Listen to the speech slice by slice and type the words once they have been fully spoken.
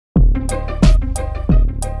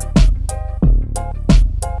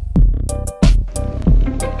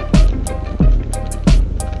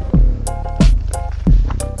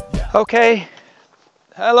Okay,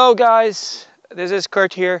 hello guys, this is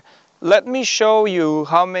Kurt here. Let me show you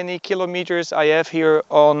how many kilometers I have here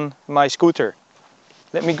on my scooter.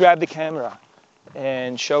 Let me grab the camera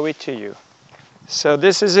and show it to you. So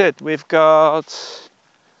this is it. We've got,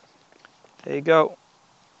 there you go,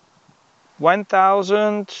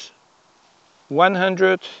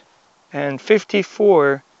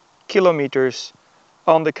 1,154 kilometers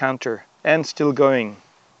on the counter and still going.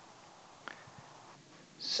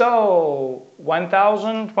 So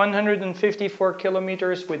 1,154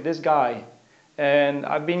 kilometers with this guy, and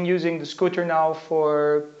I've been using the scooter now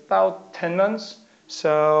for about 10 months,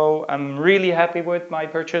 so I'm really happy with my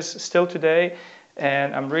purchase still today,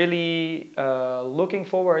 and I'm really looking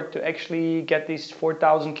forward to actually get these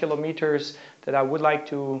 4,000 kilometers that I would like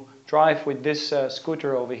to drive with this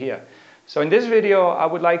scooter over here. So in this video I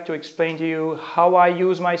would like to explain to you how I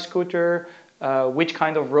use my scooter, which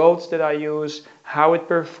kind of roads that I use, how it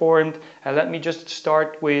performed, and let me just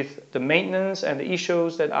start with the maintenance and the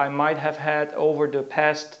issues that I might have had over the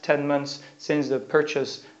past 10 months since the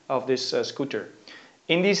purchase of this scooter.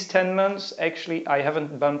 In these 10 months, actually, I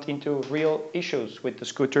haven't bumped into real issues with the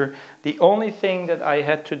scooter. The only thing that I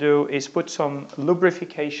had to do is put some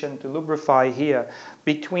lubrication to lubrify here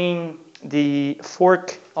between the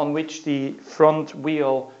fork on which the front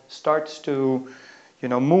wheel starts to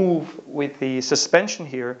move with the suspension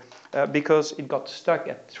here, because it got stuck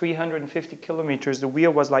at 350 kilometers. The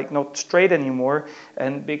wheel was like not straight anymore,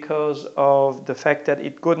 and because of the fact that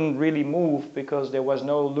it couldn't really move because there was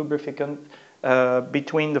no lubricant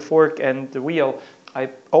between the fork and the wheel, I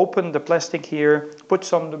opened the plastic here, put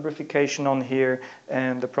some lubrication on here,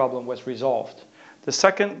 and the problem was resolved. The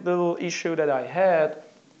second little issue that I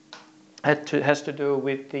has to do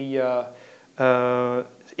with the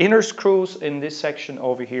inner screws in this section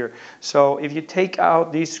over here. So if you take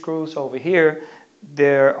out these screws over here,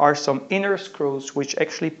 there are some inner screws which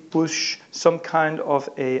actually push some kind of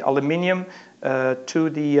a aluminium to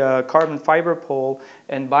the carbon fiber pole,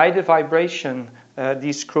 and by the vibration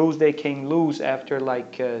these screws, they came loose after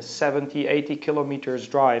like 70-80 kilometers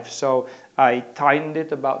drive. So I tightened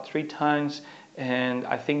it about 3 times, and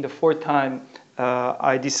I think the 4th time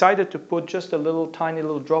I decided to put just a tiny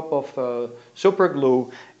little drop of super glue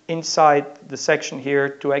inside the section here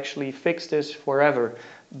to actually fix this forever.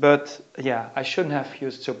 But yeah, I shouldn't have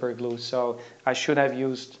used super glue, so I should have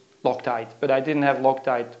used Loctite, but I didn't have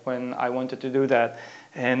Loctite when I wanted to do that.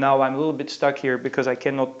 And now I'm a little bit stuck here because I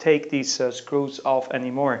cannot take these screws off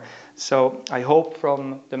anymore. So I hope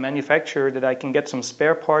from the manufacturer that I can get some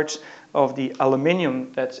spare parts of the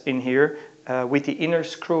aluminium that's in here with the inner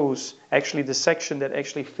screws, actually the section that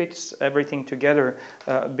actually fits everything together,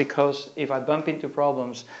 because if I bump into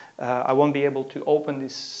problems, I won't be able to open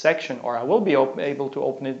this section, or I will be able to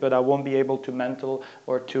open it, but I won't be able to mantle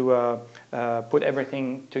or to put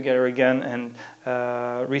everything together again and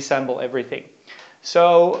reassemble everything.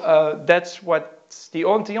 So that's what's the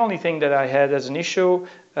only thing that I had as an issue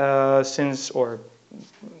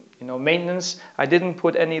maintenance. I didn't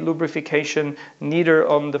put any lubrication, neither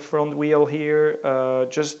on the front wheel here,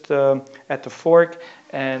 just at the fork,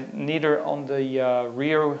 and neither on the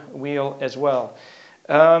rear wheel as well.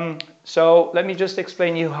 So let me just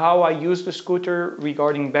explain you how I use the scooter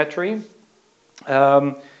regarding battery.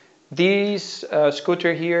 This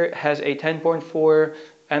scooter here has a 10.4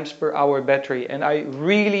 amps per hour battery, and I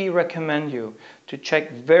really recommend you to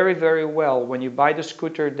check very, very well when you buy the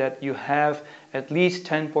scooter that you have at least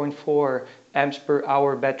 10.4 amps per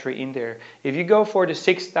hour battery in there. If you go for the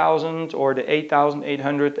 6,000 or the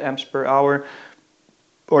 8,800 amps per hour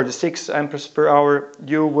or the 6 amps per hour,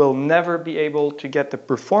 you will never be able to get the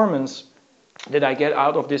performance that I get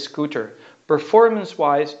out of this scooter. Performance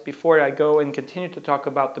wise, before I go and continue to talk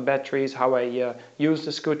about the batteries, how I use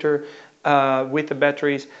the scooter with the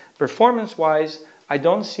batteries, performance wise, I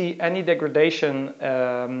don't see any degradation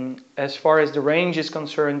as far as the range is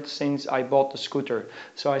concerned since I bought the scooter.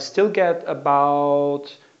 So I still get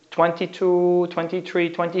about 22, 23,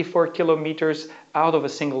 24 kilometers out of a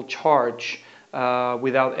single charge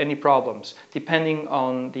without any problems. Depending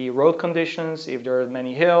on the road conditions, if there are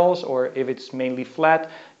many hills or if it's mainly flat,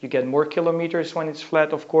 you get more kilometers when it's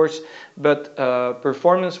flat, of course. But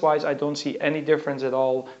performance-wise, I don't see any difference at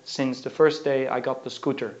all since the first day I got the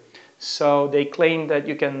scooter. So they claim that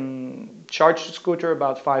you can charge the scooter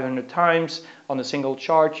about 500 times. On a single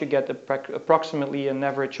charge, you get approximately an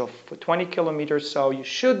average of 20 kilometers. So you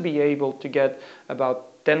should be able to get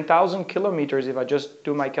about 10,000 kilometers, if I just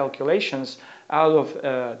do my calculations, out of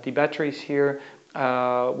the batteries here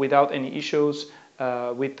without any issues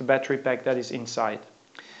with the battery pack that is inside.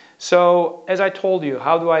 So as I told you,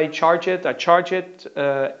 how do I charge it? I charge it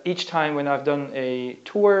each time when I've done a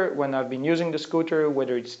tour, when I've been using the scooter,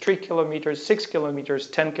 whether it's 3 kilometers, 6 kilometers,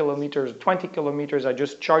 10 kilometers, 20 kilometers, I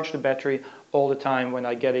just charge the battery all the time when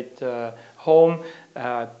I get it home,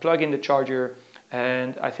 plug in the charger,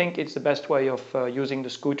 and I think it's the best way of using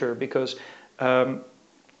the scooter, because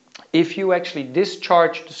if you actually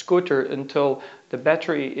discharge the scooter until the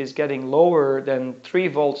battery is getting lower than 3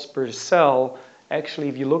 volts per cell, actually,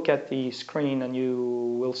 if you look at the screen and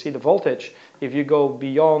you will see the voltage, if you go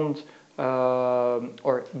beyond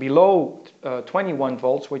or below 21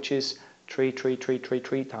 volts, which is 3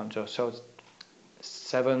 times, so it's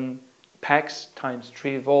 7 packs times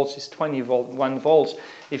 3 volts is 21 volts.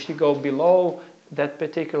 If you go below that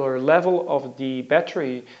particular level of the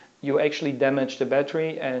battery, you actually damage the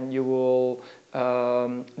battery, and you will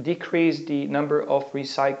decrease the number of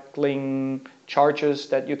recycling charges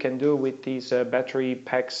that you can do with these battery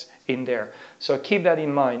packs in there. So keep that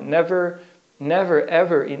in mind. Never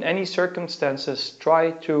ever in any circumstances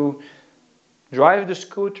try to drive the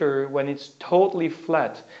scooter when it's totally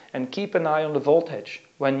flat, and keep an eye on the voltage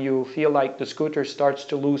when you feel like the scooter starts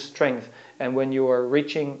to lose strength and when you are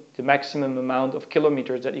reaching the maximum amount of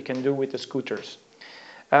kilometers that you can do with the scooters.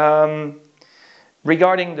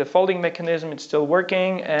 Regarding the folding mechanism, it's still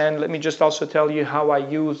working, and let me just also tell you how I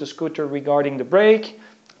use the scooter regarding the brake.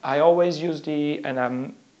 I always use use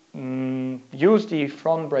the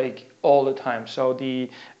front brake all the time. So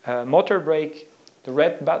the motor brake, the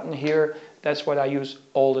red button here, that's what I use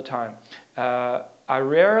all the time. I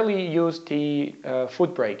rarely use the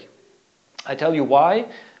foot brake. I tell you why.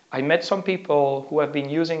 I met some people who have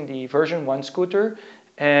been using the version 1 scooter,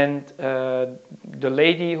 and the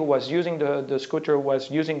lady who was using the scooter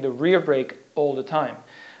was using the rear brake all the time.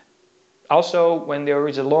 Also, when there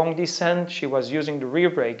is a long descent, she was using the rear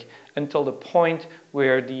brake until the point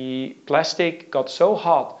where the plastic got so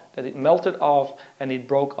hot that it melted off and it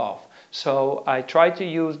broke off. So I try to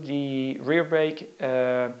use the rear brake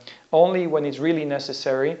only when it's really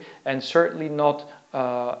necessary, and certainly not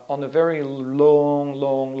on a very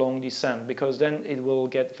long descent, because then it will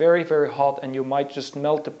get very hot and you might just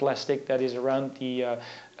melt the plastic that is around the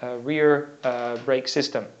rear brake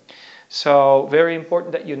system. So very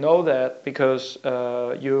important that you know that, because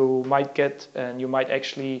you might get and you might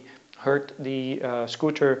actually hurt the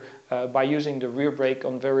scooter by using the rear brake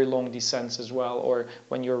on very long descents as well, or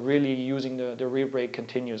when you're really using the rear brake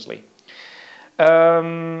continuously.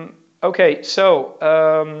 Okay, so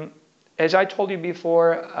as I told you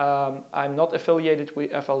before, I'm not affiliated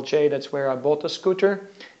with FLJ. That's where I bought the scooter.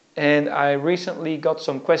 And I recently got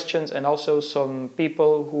some questions, and also some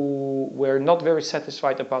people who were not very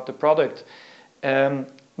satisfied about the product.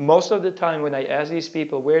 Most of the time when I ask these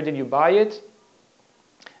people, where did you buy it?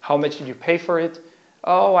 How much did you pay for it?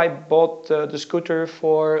 Oh, I bought the scooter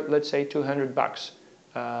for, let's say, 200 bucks.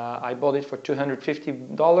 I bought it for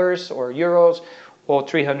 $250 or euros or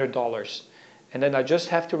 $300. And then I just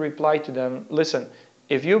have to reply to them, listen,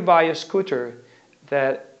 if you buy a scooter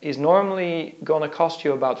that is normally going to cost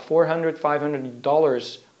you about $400,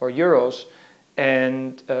 $500 or euros,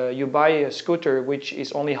 and you buy a scooter which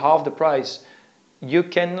is only half the price, you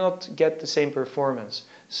cannot get the same performance.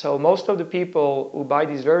 So most of the people who buy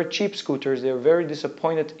these very cheap scooters, they're very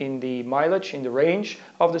disappointed in the mileage, in the range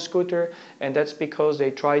of the scooter, and that's because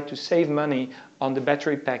they try to save money on the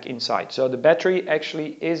battery pack inside. So the battery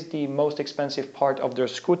actually is the most expensive part of their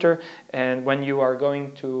scooter, and when you are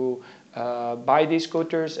going to buy these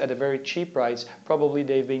scooters at a very cheap price, probably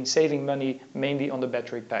they've been saving money mainly on the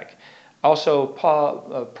battery pack. Also,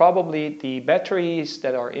 probably the batteries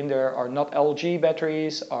that are in there are not LG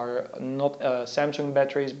batteries, are not Samsung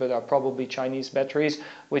batteries, but are probably Chinese batteries,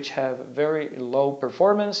 which have very low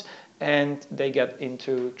performance, and they get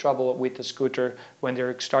into trouble with the scooter when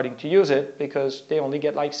they're starting to use it, because they only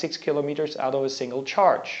get like 6 kilometers out of a single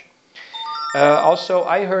charge. Also,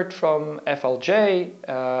 I heard from FLJ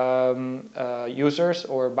users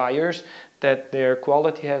or buyers that their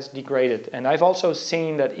quality has degraded. And I've also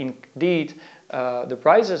seen that indeed the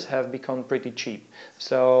prices have become pretty cheap.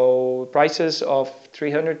 So prices of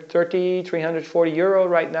 330, 340 euro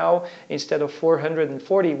right now instead of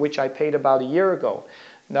 440, which I paid about a year ago.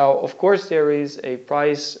 Now, of course, there is a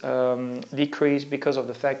price decrease because of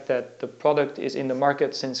the fact that the product is in the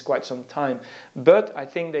market since quite some time. But I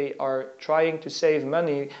think they are trying to save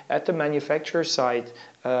money at the manufacturer side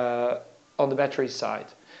on the battery side.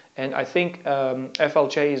 And I think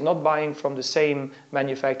FLJ is not buying from the same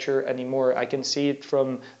manufacturer anymore. I can see it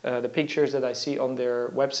from the pictures that I see on their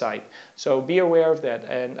website. So be aware of that.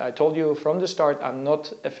 And I told you from the start, I'm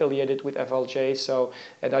not affiliated with FLJ.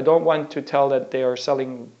 And I don't want to tell that they are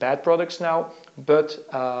selling bad products now, but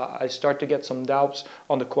I start to get some doubts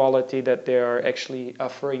on the quality that they are actually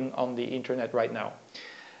offering on the internet right now.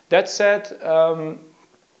 That said,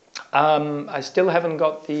 I still haven't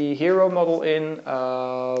got the Hero model in.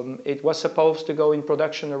 It was supposed to go in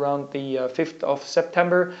production around the 5th of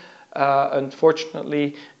September.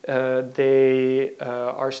 Unfortunately, they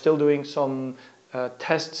are still doing some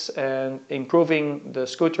tests and improving the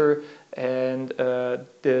scooter, and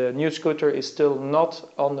the new scooter is still not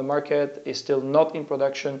on the market, is still not in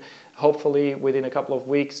production. Hopefully within a couple of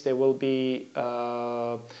weeks they will be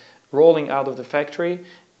rolling out of the factory,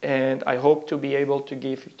 and I hope to be able to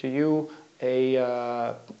give to you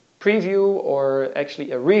a preview, or actually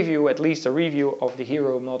a review, at least a review of the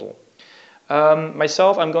Hero model.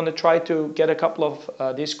 Myself, I'm going to try to get a couple of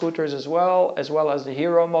these scooters as well as the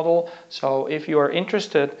Hero model. So if you are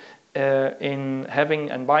interested in having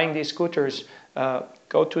and buying these scooters,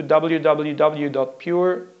 go to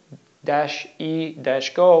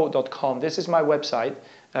www.pure-e-go.com. This is my website,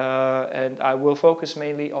 and I will focus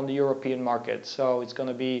mainly on the European market. So it's going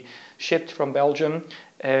to be shipped from Belgium,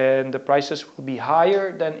 and the prices will be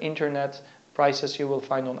higher than internet prices you will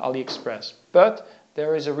find on AliExpress. But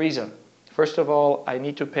there is a reason. First of all, I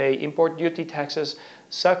need to pay import duty taxes.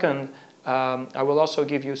 Second, I will also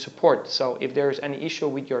give you support. So if there is any issue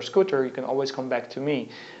with your scooter, you can always come back to me.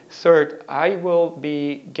 Third, I will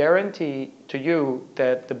be guarantee to you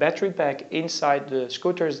that the battery pack inside the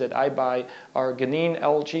scooters that I buy are Ganin,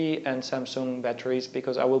 LG and Samsung batteries,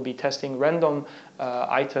 because I will be testing random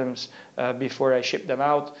items before I ship them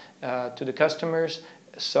out to the customers.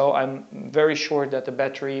 So I'm very sure that the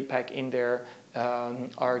battery pack in there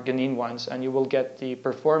are Ganin ones, and you will get the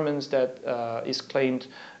performance that is claimed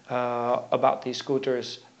about these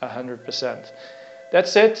scooters 100%.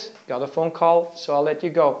 That's it. Got a phone call, so I'll let you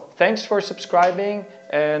go. Thanks for subscribing,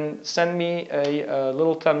 and send me a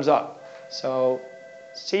little thumbs up. So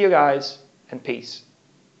see you guys, and peace.